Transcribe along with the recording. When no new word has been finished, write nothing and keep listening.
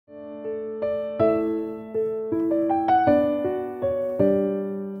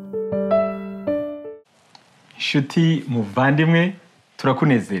Shuti muvandimwe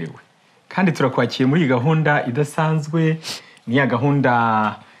turakunezerewe kandi turakwakiye muri gahunda idasanzwe ni ya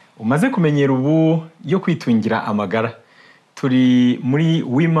gahunda umaze kumenyera ubu yo kwitungira amagara. Turi muri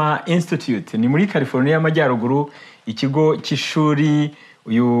Wima Institute ni muri California y'Amajyaruguru, ikigo cy'ishuri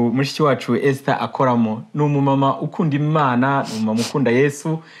uyu mushiki wacu Esther akoramo. Ni umumama ukunda Imana, ni umumama ukunda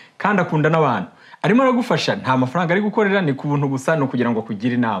Yesu kandi akunda n'abantu. Arimo aragufasha, nta mafaranga ari gukorera, ni ku buntu gusa no kugira ngo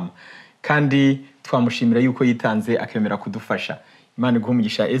kugira inama. Kandi twamushimira yuko yitanze akemera kudufasha. Imana iguhe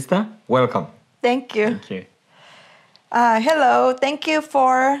umugisha. Esther, welcome. Thank you. Thank you. Hello, thank you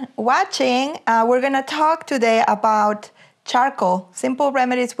for watching. We're going to talk today about charcoal, simple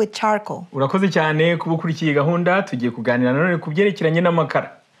remedies with charcoal. Urakoze cyane kuba ukurikiye gahunda, tugiye kuganira nanone ku byerekeranye n'amakara.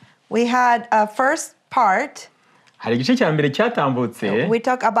 We had a first part. Hari igice cya mbere cyatambutse. We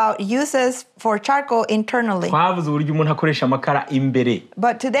talk about uses for charcoal internally. Twavuze uburyo umuntu akoresha amakara imbere.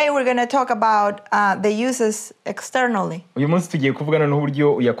 But today we're going to talk about the uses externally. Uyu munsi tugiye kuvugana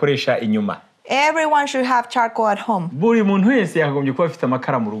n'uburyo uyakoresha inyuma. Everyone should have charcoal at home. Buri muntu wese yakagombye kuba afite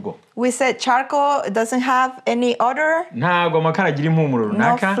amakara mu rugo. We said charcoal doesn't have any odor. Ntabwo amakara agira impumuro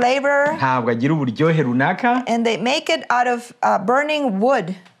runaka. No flavor. Ntabwo agira uburyohe runaka. And they make it out of burning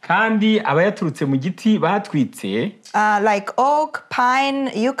wood. Kandi abayaturutse mu giti batwitse. Like oak,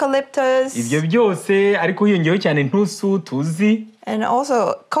 pine, eucalyptus. Ibyo byose ariko hiyongeyeho cyane intusu tuzi. And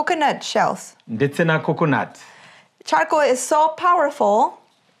also coconut shells. Ndetse na coconut. Charcoal is so powerful.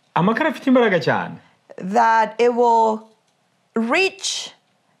 Amakara afite imbaraga cyane. That it will reach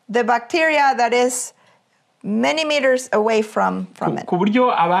the bacteria that is many meters away from it. Ku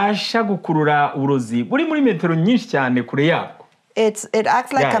buryo abasha gukurura uburozi buri muri metero nyinshi cyane kure yako. It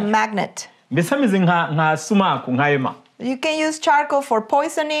acts like a magnet. Mbese ameze nka sumaku nka ema. You can use charcoal for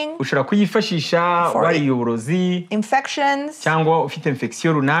poisoning. Ushobora kuyifashisha wariye uburozi. Infections. Cyangwa ufite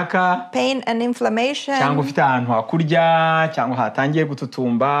infection runaka. Pain and inflammation. Cyangwa ufite ahantu hakurya, cyangwa hatangiye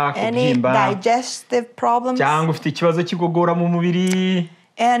gututumba, kubyimba. Any digestive problems. Cyangwa ufite ikibazo kigogora mu mubiri.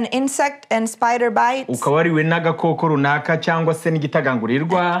 And insect and spider bites. Ukaba wariwe n'agakoko runaka cyangwa se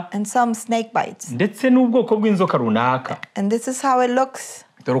n'igitagangurirwa. And some snake bites. Ndetse n'ubwoko bw'inzoka runaka. And this is how it looks.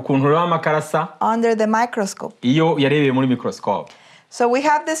 Dore ukuntu rero amakara asa. Under the microscope. Iyo yarebeye muri microscope. So we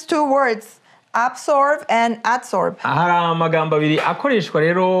have these two words, absorb and adsorb. Hari amagambo abiri akoreshwa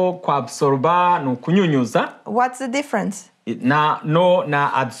rero kwa absorba no kunyunyuza. What's the difference? Na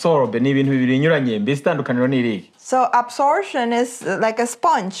adsorb ni ibintu bibiri nyuranye, mbese itandukaniro ni irihe? So absorption is like a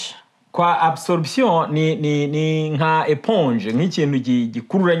sponge. Kwa absorption ni nka eponge, nk'ikintu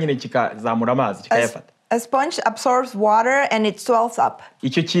gikurura nyine kikazamura amazi kikayafata. A sponge absorbs water and it swells up.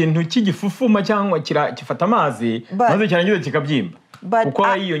 Icyo kintu kigifufuma cyangwa kifata amazi maze cyarangiza kikabyimba.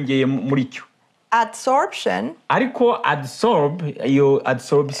 Kuko yiyongeye muri cyo. Adsorption. Ariko iyo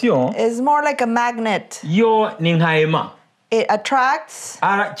adsorption is more like a magnet. Yo ni nka ema. It attracts.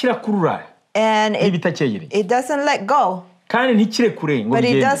 Kirakurura. And it doesn't let go. Kandi ntikirekure ngo But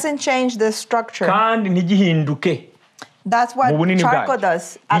it doesn't change the structure. Kandi ntigihinduke. That's what charcoal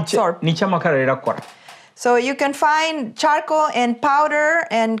does. Absorb. Nicyo amakara rero akora. So you can find charcoal in powder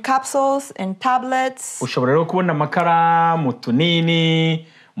and capsules and tablets. Ushobora rero kubona amakara mu tunini,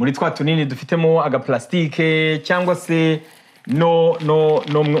 muri twa tunini dufitemo agaplastike cyangwa se no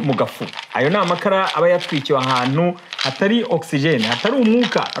mu gafu. Ayo ni amakara aba yatwikiwe ahantu hatari oxygen, hatari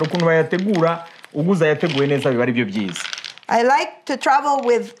umwuka, ari ukuntu bayategura, uguza yateguwe neza biba ari byo byiza. I like to travel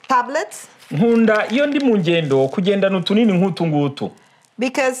with tablets. Nkunda iyo ndi mu ngendo kugenda n'utunini nk'utu ngutu.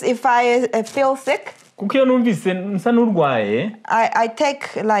 Because if I feel sick, kuko iyo numvise nsa n'urwaye, I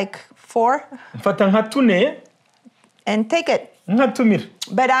take like 4. Mfata nka tune and take it. Nkatumira.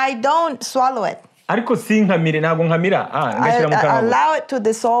 But I don't swallow it. Ariko sinkamire ntabwo nkamira. Ngashyira mu kanwa. I allow it to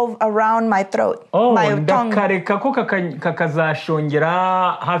dissolve around my throat. My tongue. Ndakareka ko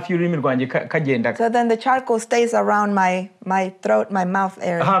kakazashongera hafi y'ururimi rwanjye kagenda. So then the charcoal stays around my throat, my mouth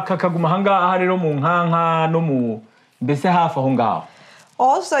area. Kakaguma hangaha rero mu nkanka no mu mbese hafi aho ngaho.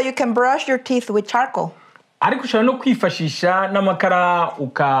 Also, you can brush your teeth with charcoal. Ariko ushobora no kwifashisha n'amakara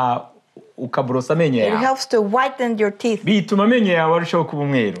ukaborosa amenyo yawe. It helps to whiten your teeth. Bituma amenyo yawe arushaho kuba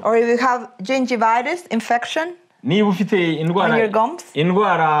umweru. Or if you have gingivitis infection, niba ufite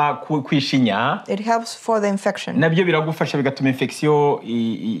indwara kwishinya, it helps for the infection. Nabyo biragufasha bigatuma infection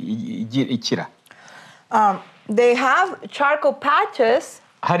ikira. They have charcoal patches.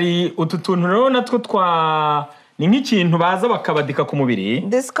 Hari utu tuntu rero natwo ni nk'ikintu baza bakabadika ku mubiri.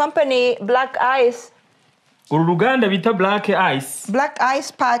 This company Black Ice. Uru ruganda bita Black Ice.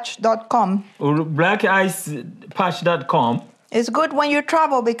 blackicepatch.com. blackicepatch.com. It's good when you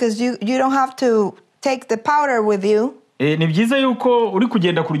travel because you don't have to take the powder with you. ni byiza yuko uri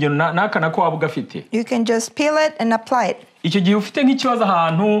kugenda ku rugendo n'aka nako waba ugafite. You can just peel it and apply it. Icyo gihe ufite nk'ikibazo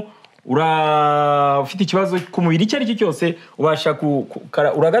ahantu ufite ikibazo ku mubiri icyo ari cyo cyose ubasha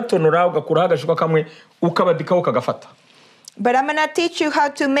uragatonora ugakuraho agashuka kamwe ukabadikaho ukagafata. But I'm going to teach you how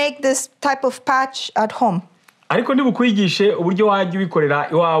to make this type of patch at home. Ariko ndibukwigishe uburyo wajya ubikorera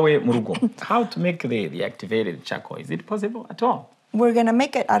iwawe mu rugo. How to make the activated charcoal. Is it possible at home? We're going to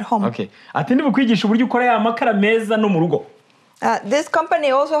make it at home. Okay. Ati ndibukwigishe uburyo ukora ya makara meza no mu rugo. This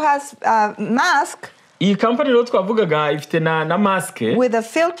company also has a mask. Iyi company rero twavugaga ifite na mask with a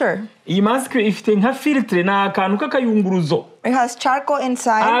filter. Iyi mask ifite nka filtre na akantu k'akayunguruzo. It has charcoal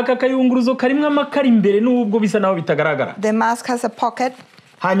inside. Aka kayunguruzo karimwe amakara imbere n'ubwo bisa naho bitagaragara. The mask has a pocket.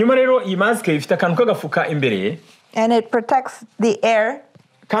 Hanyuma rero iyi mask ifite akantu k'agafuka imbere. And it protects the air.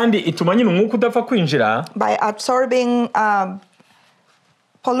 Kandi ituma nyine umwuka udapfa kwinjira. By absorbing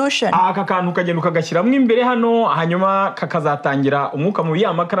pollution. Aka kantu kagenda ukagashyiramo imbere hano hanyuma kakazatangira umwuka mubi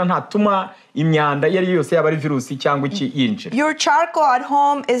amakara ntatuma imyanda iyo ari yose yaba ari virusi cyangwa iki yinjira. Your charcoal at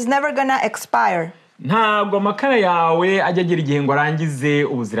home is never gonna expire. Ntabwo amakara yawe ajya agera igihe ngo arangize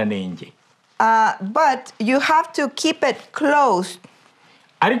ubuziranenge. But you have to keep it closed.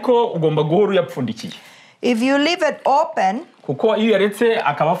 Ariko ugomba guhora uyapfundikiye. If you leave it open, kuko iyo yaretse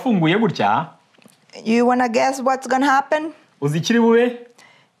akaba afunguye gutya, you wanna guess what's gonna happen? Uzikiri bube?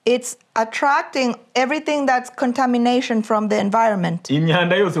 It's attracting everything that's contamination from the environment.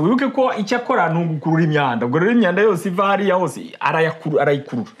 Imyanda yose wibuke ko icyo akora ni ugukurura imyanda. Ubwo rero imyanda yose iva hariya hose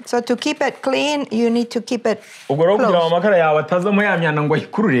arayikurura. So to keep it clean, you need to keep it closed. Ubwo rero kugira ngo amakara yawe atazamo ya myanda ngo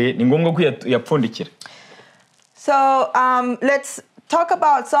ayikurure ni ngombwa ko yapfundikira. So let's talk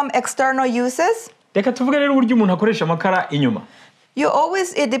about some external uses. Reka tuvuge rero uburyo umuntu akoresha amakara inyuma.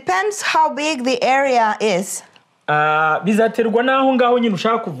 It depends how big the area is. Bizaterwa naho ngaho nyine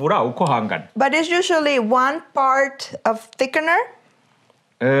ushaka kuvura uko hangana. But it's usually 1 part of thickener.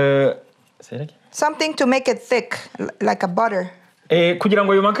 Something to make it thick, like a butter. Kugira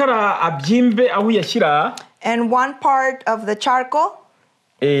ngo ayo makara abyimbe aho uyashyira. And 1 part of the charcoal.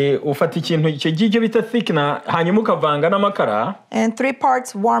 Ufata ikintu icyo gicyo bita thickener hanyuma ukavanga n'amakara. And 3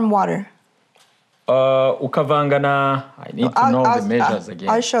 parts warm water. Ukavangana. I need to know the measures again.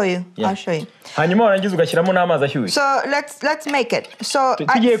 I'll show you. Yeah. I'll show you. Hanyuma warangiza ugashyiramo n'amazi ashyushye. So let's make it. So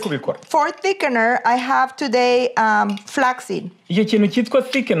tugiye kubikora. For thickener, I have today flaxseed. Icyo kintu cyitwa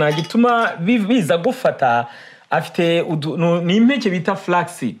thickener gituma biza gufata afite ni impeke bita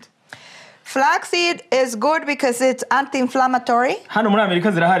flaxseed. Flaxseed is good because it's anti-inflammatory. Hano muri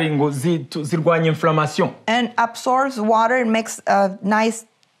Amerika zirahari ngo zirwanya inflammation. And absorbs water and makes a nice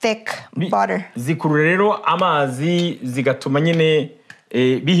thick butter. Zikurura rero amazi zigatuma nyine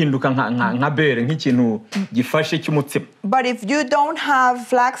bihinduka nka beurre nk'ikintu gifashe cy'umutsima. But if you don't have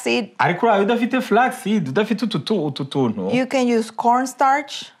flaxseed, ariko uraye udafite flaxseed udafite utu tuntu, you can use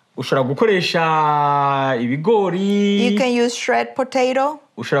cornstarch. Ushobora gukoresha ibigori. You can use shred potato.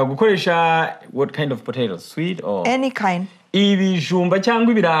 Ushobora gukoresha what kind of potato? Sweet or any kind. Ibijumba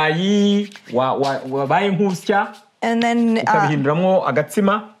cyangwa ibirayi wabaye nk'usya. And then ukabihinduramo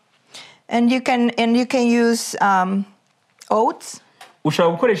agatsima. And you can use oats.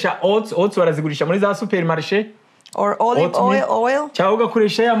 Ushobora gukoresha oats barazigurisha muri za supermarché. Or olive oil. Cyangwa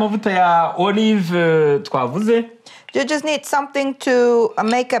ugakoresha ya mavuta ya olive twavuze. You just need something to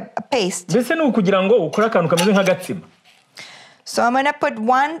make a paste. Mbese ni ukugira ngo ukore akantu kameze nk'agatsima. So I'm gonna put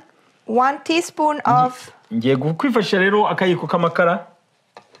one teaspoon of. Ngiye kwifashisha rero akayiko k'amakara.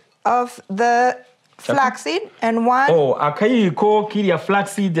 Of the flaxseed and akayiko kiriya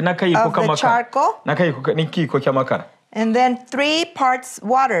flaxseed n'akayiko k'amakara. N'akayiko n'ikiko cy'amakara. And then 3 parts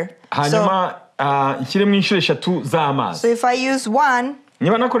water. Hanyuma nshyiremo inshuro 3 z'amazi. So if I use 1,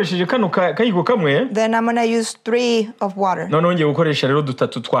 niba nakoresheje kano kayiko kamwe, then I'm gonna use 3 of water. Noneho ngiye gukoresha rero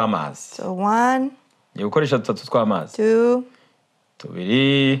 3 tw'amazi. So 1. Ngiye gukoresha 3 tw'amazi. 2.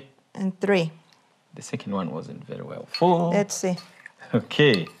 2. And 3. The second one wasn't very well full. Let's see.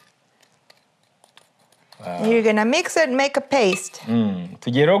 Okay. Wow. You're gonna mix it, make a paste.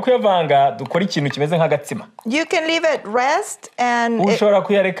 Tugiye rero kuyavanga dukora ikintu kimeze nk'agatsima. You can leave it rest and ushobora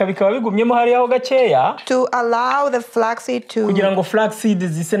kuyareka bikaba bigumyemo hari aho gakeya. To allow the flaxseed to. Kugira ngo flaxseed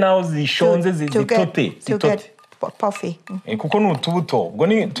zise naho zishonze zitote. Puffy. Kuko ni utubuto. Ubwo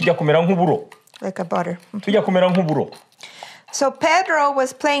ni tujya kumera nk'uburo. Like a butter. Tujya kumera nk'uburo. So Pedro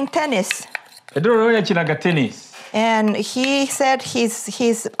was playing tennis. Pedro rero yakinaga tennis. And he said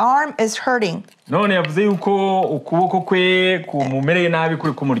his arm is hurting. None yavuze yuko ukuboko kwe kumumereye nabi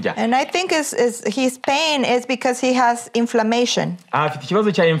kuri kumurya. And I think his pain is because he has inflammation. Afite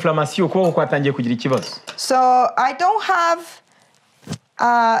ikibazo cya inflammation ukuboko kwatangiye kugira ikibazo. So I don't have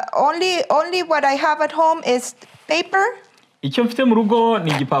only what I have at home is paper icyo mfite mu rugo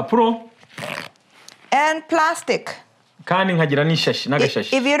ni igipapuro and plastic. kandi nkagira n'ishashi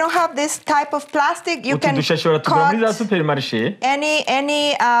n'agashashi. If you don't have this type of plastic, you utu can dushashi baratugura muri za cut supermarché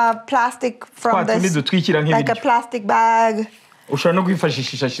any plastic from twa tundi this, dutwikira like a nk'ibiryo. plastic bag. ushobora no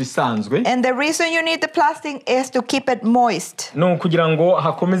kwifashisha ishashi isanzwe And the reason you need the plastic is to keep it moist. ni ukugira ngo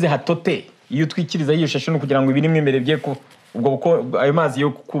hakomeze hatote. iyo utwikiriza iyo shashi ni ukugira ngo ibirimo imbere bye ko ayo mazi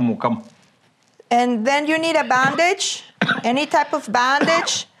yo kumukamo. And then you need a bandage, any type of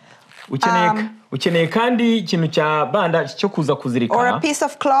bandage, ukeneye kandi ikintu cya banda cyo kuza or a kuzirika piece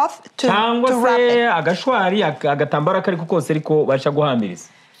of cloth to cyangwa wrap it. se agashwari agatambaro ako ariko kose ariko basha guhambiriza.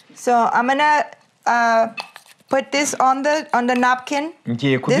 So I'm gonna put this on the napkin.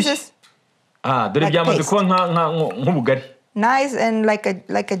 ngiye This kubishyira is dore like byamaze paste. kuba nk'ubugari. nice and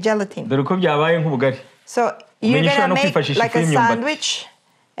like a gelatin. dore ko byabaye nk'ubugari. So you're Ushobora gonna no make kwifashisha like ifu a y'imyumbati. sandwich,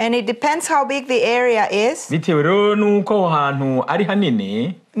 and it depends how big the area is. bitewe rero n'uko aho hantu ari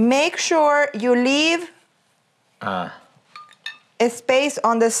hanini Make sure you leave a space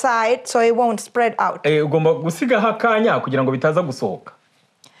on the side so it won't spread out. ugomba gusigaho akanya kugira ngo bitaza gusohoka.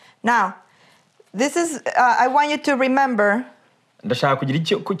 Now, this is I want you to remember, ndashaka kugira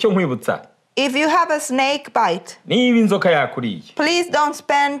icyo nkwibutsa. if you have a snake bite, niba inzoka yakuriye please don't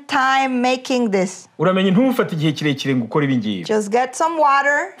spend time making this. uramenye ntufate igihe kirekire ngo ukore ibi ngibi. Just get some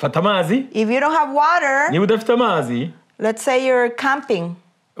water. fata amazi. If you don't have water, niba udafite amazi let's say you're camping,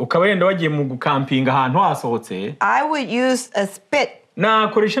 ukaba yenda wagiye mu gukampinga ahantu hasohotse, I would use a spit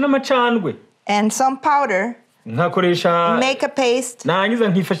nakoresha n'amacandwe, and some powder, nkakoresha make a paste, nangiza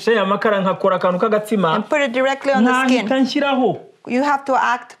nkifashisha ya makara nkakora akantu k'agatsima and put it directly on the nkahita skin. nshyiraho. You have to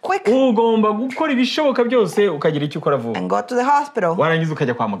act quick ugomba gukora ibishoboka byose ukagira icyo ukora vuba. and go to the hospital. warangiza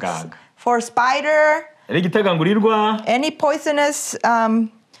ukajya kwa muganga. For spider, ari igitagangurirwa any poisonous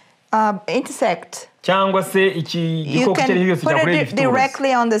insect, cyangwa se you igikoko icyo ari can cyo cyose put cyakureye it gifite uburozi,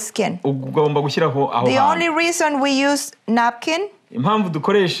 directly on the skin. ugomba gushyiraho aho The only hantu. reason we use napkin impamvu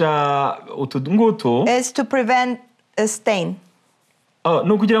dukoresha utu ngutu is to prevent a stain.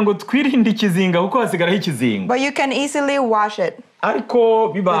 ni ukugira ngo twirinde ikizinga kuko hasigaraho ikizinga. But you can easily wash it. ariko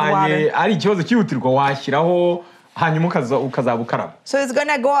bibaye water. ari ikibazo cyihutirwa washyiraho hanyuma ukazaba ukaraba. So it's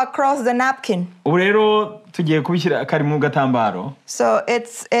gonna go across the napkin. ubu rero tugiye kubishyira kari mu gatambaro. So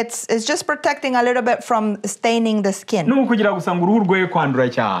it's just protecting a little bit from staining the skin. ni ukugira gusa ngo uruhu rwe kwandura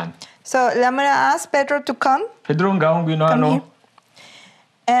cyane. So I'm gonna ask Pedro to come Pedro ngaho ngwino here hano.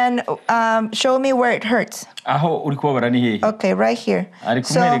 and show me where it hurts. aho uri kubabara ni hehe? Okay, right here. ari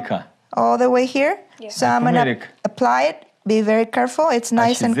So kumwereka. all the way here. So I'm gonna kumwereka. apply it. Be very careful. It's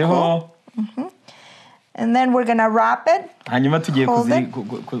nice and cool. ashyizeho And then we're gonna wrap it. hanyuma tugiye Hold it.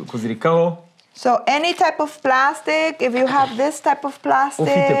 kuzirikaho. So any type of plastic, if you have this type of plastic,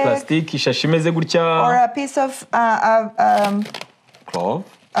 ufite plastique ishashi imeze or gutya, a piece of clove,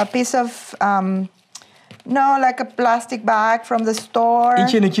 a piece of no, like a plastic bag from the store.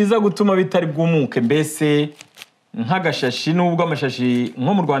 ikintu kiza gutuma bitari bwumuke, mbese nk'agashashi. nubwo amashashi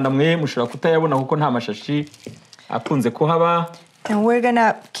nko mu Rwanda mwe mushobora kutayabona kuko nta mashashi akunze kuhaba. And we're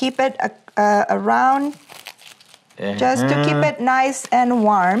gonna keep it around just to keep it nice and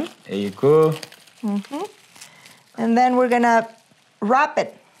warm. There you go. And then we're gonna wrap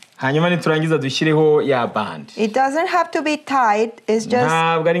it. hanyuma niturangiza dushyireho ya band. It doesn't have to be tight. It's just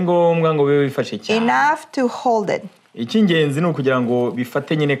ntabwo ari ngombwa ngo bibe bifashe cyane. enough to hold it. icy'ingenzi ni ukugira ngo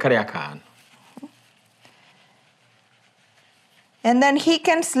bifate nyine kariya kantu. And then he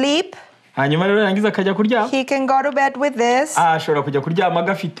can sleep. hanyuma rero yarangiza akajya kuryama. He can go to bed with this. ashobora kujya kuryama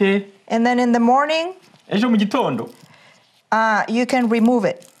agafite. And then in the morning, ejo mu gitondo you can remove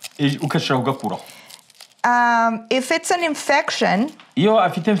it. ugashobora kugakuraho. If it's an infection, iyo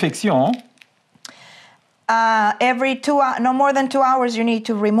afite infection, every no more than 2 hours, you need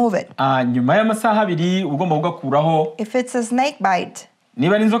to remove it. nyuma y'amasaha abiri ugomba kugakuraho. If it's a snake bite,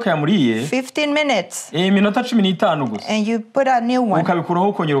 niba ari inzoka yamuriye 15 minutes, iminota 15 gusa and you put a new one. ukabikuraho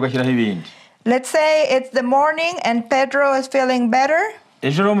ukongera ugashyiraho ibindi. Let's say it's the morning and Pedro is feeling better.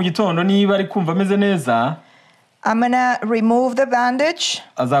 ejo rero mu gitondo niba ari kumva ameze neza, I'm gonna remove the bandage.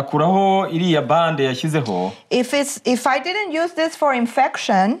 azakuraho iriya bande yashyizeho. If I didn't use this for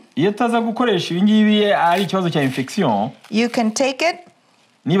infection, iyo ataza gukoresha ibi ngibi ari ikibazo cya infection, you can take it.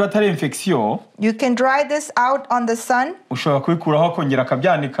 niba atari infection, You can dry this out on the sun ushobora kubikuraho akongera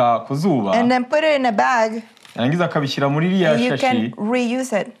akabyanika ku zuba, and then put it in a bag. yarangiza akabishyira muri iriya And you can shashi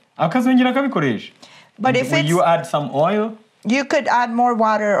reuse it. akazongera akabikoresha. But if will you add some oil? you could add more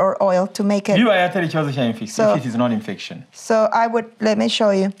water or oil to make it. bibaye atari ikibazo cya infection, So- if it is not infection. So let me show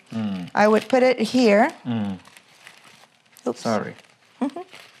you. I would put it here. うん。 Oops. sorry. 。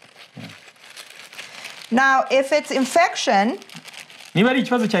 Yeah. 。 And Now, if it's infection, niba ari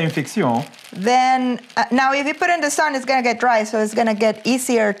ikibazo cya infection, then now if you put it in the sun, it's going to get dry, so it's going to get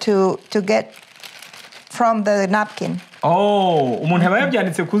easier to get from the napkin. umuntu aba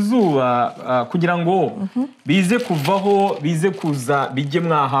yabyanditse ku zuba kugira ngo bize kuvaho, bize kuza bijye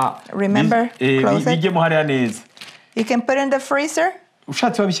mwaha. Remember, close bijye muhariya neza. You can put it in the freezer.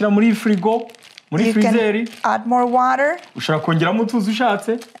 Ushatse wabishyira muri frigo, muri freezer. You can add more water. Ushobora kongeramo utuzi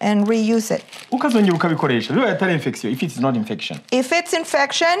ushatse. And reuse it. Ukazongera ukabikoresha. Biba yatari infection, if it's not infection. If it's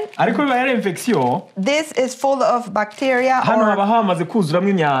infection, ariko biba yari infection, this is full of bacteria. Hano haba hamaze kuzuramo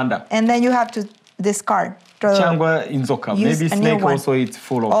imyanda. And then you have to discard. Cyangwa inzoka. Maybe snake also it's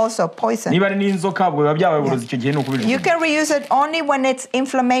full of. Also poison. Niba ari n'inzoka biba byabaye uburozi icyo gihe n'ukubiri. You can reuse it only when it's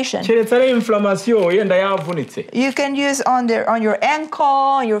inflammation. Keretse ari inflammation yenda yavunitse. You can use on your ankle,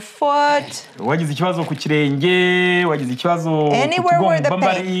 on your foot. Wagize ikibazo ku kirenge, wagize ikibazo anywhere where the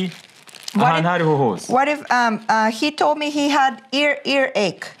pain. Ahantu hariho hose. What if he told me he had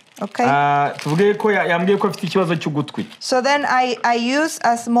earache? Okay. Tuvuge ko yambwiye ko afite ikibazo cy'ugutwi. So then I use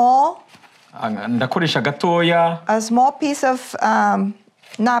a small piece of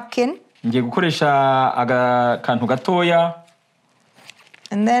napkin. Ngiye gukoresha akantu gatoya.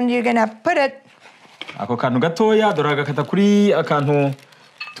 And then you're gonna put it. Ako kantu gatoya dore agakata kuri akantu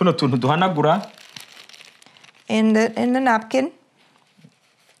tuno tuntu duhanagura. In the napkin.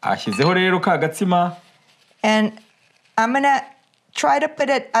 Ashyizeho rero ka gatsima. And I'm gonna try to put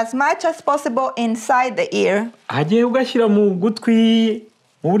it as much as possible inside the ear. Hagiye ugashyira mu gutwi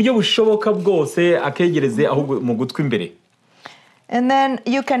mu buryo bushoboka bwose akegereze aho mu gutwi imbere. And then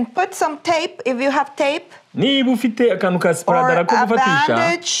you can put some tape if you have tape. Niba ufite akantu ka spradara ko gufatisha. Or a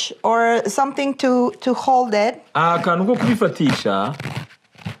bandage or something to hold it. Akantu ko kubifatisha.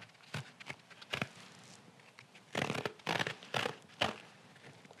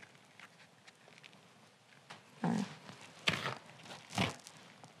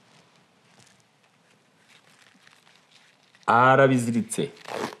 Arabiziritse.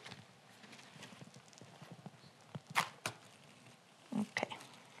 Okay.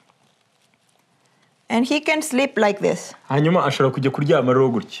 And he can sleep like this. Hanyuma ashobora kujya kuryama rero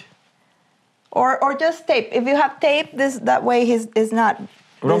gutya. Or just tape. If you have tape, that way is not.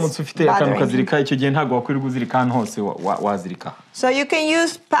 Uramutse ufite akantu kazirika icyo gihe ntago wakwirirwa uzirika hano hose wazirika. So you can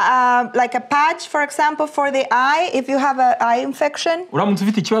use like a patch, for example, for the eye if you have an eye infection. Uramutse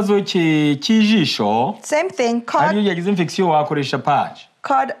ufite ikibazo cy'ijisho. Same thing. Iyo yagize infection wakoresha patch.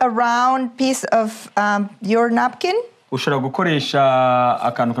 Cut a round piece of your napkin. Ushobora gukoresha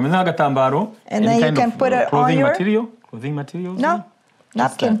akantu kameze nk'agatambaro. And then you can put it on your clothing materials. No,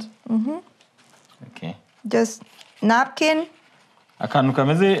 napkin. Okay. Just napkin. Akantu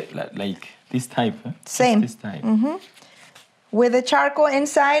kameze like this type. Same. This type. With the charcoal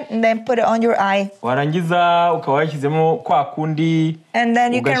inside, and then put it on your eye. Warangiza ukaba washyizemo kwa kundi. And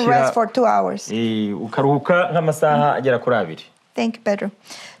then you can rest for 2 hours. Ukaruhuka nk'amasaha agera kuri 2. Thank you, Pedro.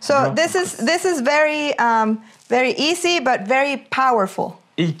 So this is very very easy but very powerful.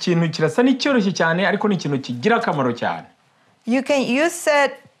 Ikintu kirasa n'icyoroshye cyane ariko ni ikintu kigira akamaro cyane. You can use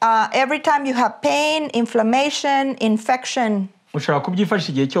it every time you have pain, inflammation, infection. Ushobora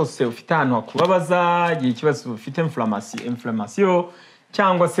kubyifashisha igihe cyose ufite ahantu hakubabaza, igihe kibazo ufite inflammation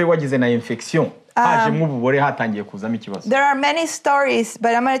cyangwa se wagize na infection. Hajemo ububore hatangiye kuzamo ikibazo. There are many stories,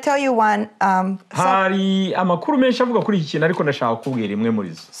 but I'm going to tell you one. Hari amakuru menshi avuga kuri iki kintu ariko ndashaka kubwira imwe muri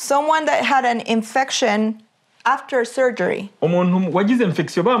zo. Someone that had an infection after surgery. Umuntu wagize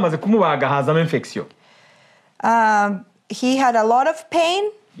infection bamaze kumubaga hazamo infection. He had a lot of pain.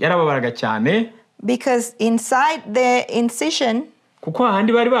 Yarababaraga cyane. Because inside the incision, kuko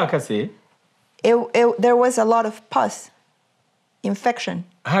ahandi bari bakase, there was a lot of pus, infection.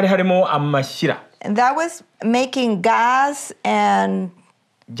 Hari harimo amashyira. And that was making gas and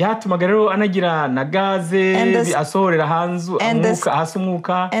byatumaga rero anagira na gaze asohorera hanze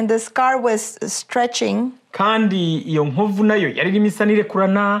umwuka. And the scar was stretching. Kandi iyo nkovu nayo yari irimo isa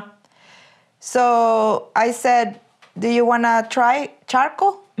n'irekurana. So I said, do you want to try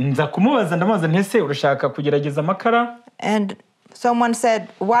charcoal? Nza kumubaza ndamaza ntese urashaka kugerageza amakara. And someone said,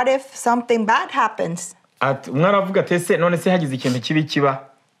 what if something bad happens? Mwaravuga tese none se hagize ikintu kibi kiba.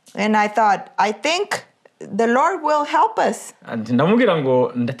 And I thought, I think the Lord will help us. Ndamubwira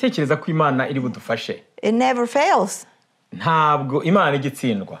ngo ndatekereza ko Imana iri budufashe. It never fails. Ntabwo Imana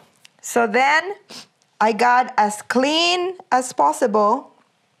igitsindwa. So then I got as clean as possible.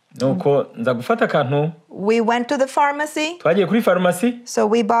 Nuko nza gufata akantu. We went to the pharmacy. Twagiye kuri pharmacy. So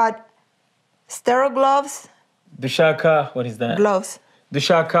we bought sterile gloves. Dushaka, what is that? Gloves.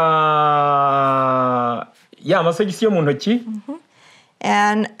 Dushaka amasogisi yo mu ntoki.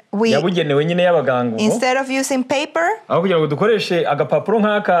 And we, yabugenewe nyine y'abaganga ubu. instead of using paper, aho kugira ngo dukoreshe agapapuro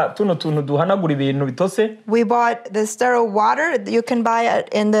nk'aka tuno tuntu duhanagura ibintu bitose, we bought the sterile water. You can buy it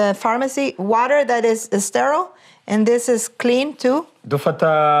in the pharmacy, water that is sterile, and this is clean too.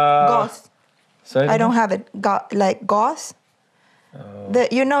 dufata Gauze. Sorry? I don't have it. Like gauze.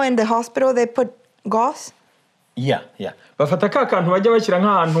 You know, in the hospital they put gauze. Yeah. Bafata ka kantu bajya bashyira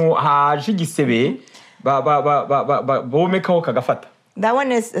nk'ahantu haje igisebe bomekaho kagafata. That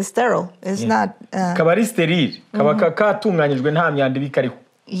one is sterile. It's not. Kaba ari sterile. Kaba katunganyijwe nta myanda ibikariho.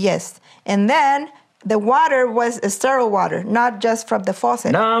 Yes. And then the water was sterile water, not just from the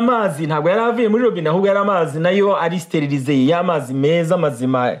faucet. N'amazi ntabwo yari avuye muri robine ahubwo yari amazi nayo ari sterilize y'amazi meza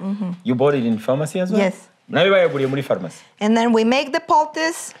mazima. You bought it in pharmacy as well? Yes. Nayo bayaguriye muri pharmacy. And then we make the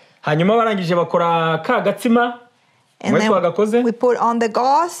poultice. Hanyuma barangije bakora ka gatsima. And then we put on the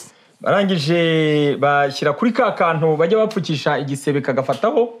gauze. Barangije bashyira kuri ka kantu bajya bapfukisha igisebe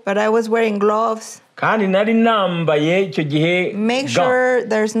kagafataho. But I was wearing gloves. Kandi nari nambaye icyo gihe. Make sure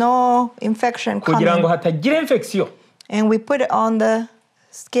there's no infection coming. Kugira ngo hatagira infection. And we put it on the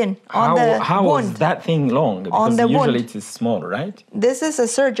skin, on the wound. How was that thing long? Because usually wound. it is small, right? This is a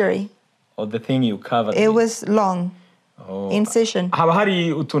surgery. Or the thing you covered. It was long. Incision. Haba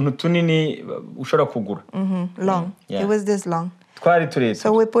hari utuntu tunini ushobora kugura. Long. Yeah. It was this long. Twari turetse.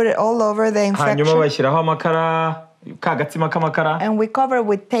 So we put it all over the infection. Hanyuma bashyiraho amakara, ka gatsima k'amakara. And we cover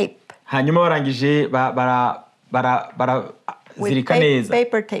with tape. Hanyuma barangije zirika neza.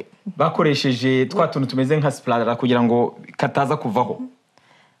 Paper tape. Bakoresheje twa tuntu tumeze nka spladra kugira ngo kataza kuvaho.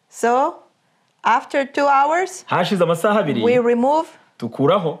 So after 2 hours, hashize amasaha abiri, we remove.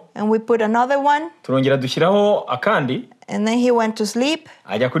 Tukuraho. And we put another one. Turongera dushyiraho akandi. And then he went to sleep.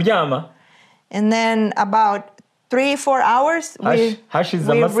 Ajya kuryama. And then about 3-4 hours, hashize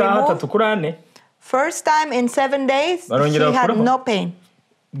amasaha 3 kuri 4. First time in 7 days, he had no pain.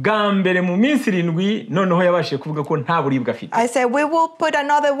 Bwa mbere mu minsi 7 noneho yabashije kuvuga ko nta buribwa afite. I said, we will put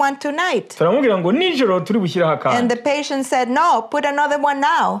another one tonight. Turamubwira ngo nijoro turi bushyiraho akandi. And the patient said, no, put another one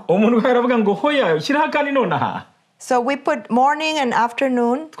now. Umuntu aravuga ngo hoya shyiraho akandi nonaha. So we put morning and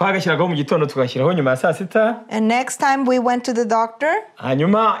afternoon. Twagashyiragaho mu gitondo tugashyiraho nyuma ya saa 6. And next time we went to the doctor.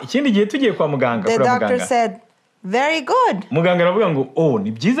 Hanyuma ikindi gihe tugiye kwa muganga. The doctor said, very good. Muganga aravuga ngo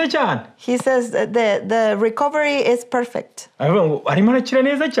ni byiza cyane. He says the recovery is perfect. Aravuga ngo arimo arakira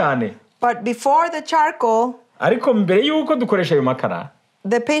neza cyane. But before the charcoal, ariko mbere yuko dukoresha ayo makara,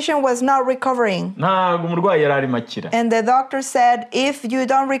 the patient was not recovering. Ntabwo umurwayi yari arimo akira. And the doctor said, if you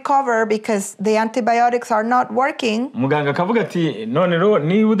don't recover because the antibiotics are not working, muganga akavuga ati none rero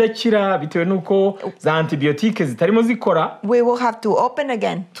niba udakira bitewe nuko za antibiotiques zitarimo zikora, we will have to open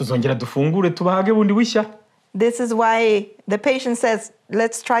again. Tuzongera dufungure tubahage bundi bushya. This is why the patient says,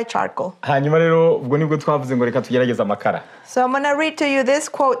 let's try charcoal. Hanyuma rero ubwo nibwo twavuze ngo reka tugerageze amakara. So I'm going to read to you this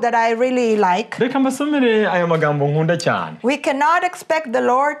quote that I really like. Reka mbasomere aya magambo nkunda cyane. We cannot expect the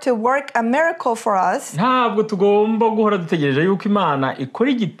Lord to work a miracle for us. Ntabwo tugomba guhora dutegereje yuko Imana ikora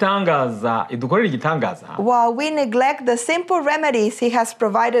igitangaza, idukorera igitangaza. While we neglect the simple remedies he has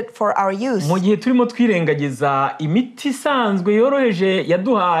provided for our use. Mu gihe turimo twirengagiza imiti isanzwe yoroheje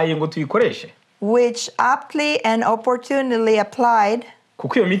yaduhaye ngo tuyikoreshe. Which aptly and opportunely applied,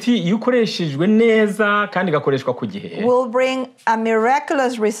 kuko iyo miti iyo ukoreshejwe neza kandi igakoreshwa ku gihe, will bring a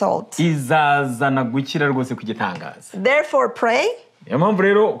miraculous result. Izazana gukira rwose kugitangaza. Therefore pray. Niyo mpamvu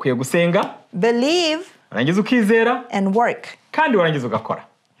rero ukwiye gusenga, believe, warangiza ukizera, and work. kandi warangiza ugakora.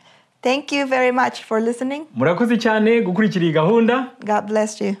 Thank you very much for listening. Murakoze cyane gukurikira iyi gahunda. God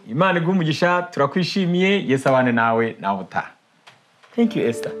bless you. Imana iguhe umugisha, turakwishimiye. Yesu abane nawe utaha. Thank you,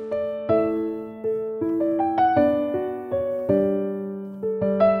 Esther.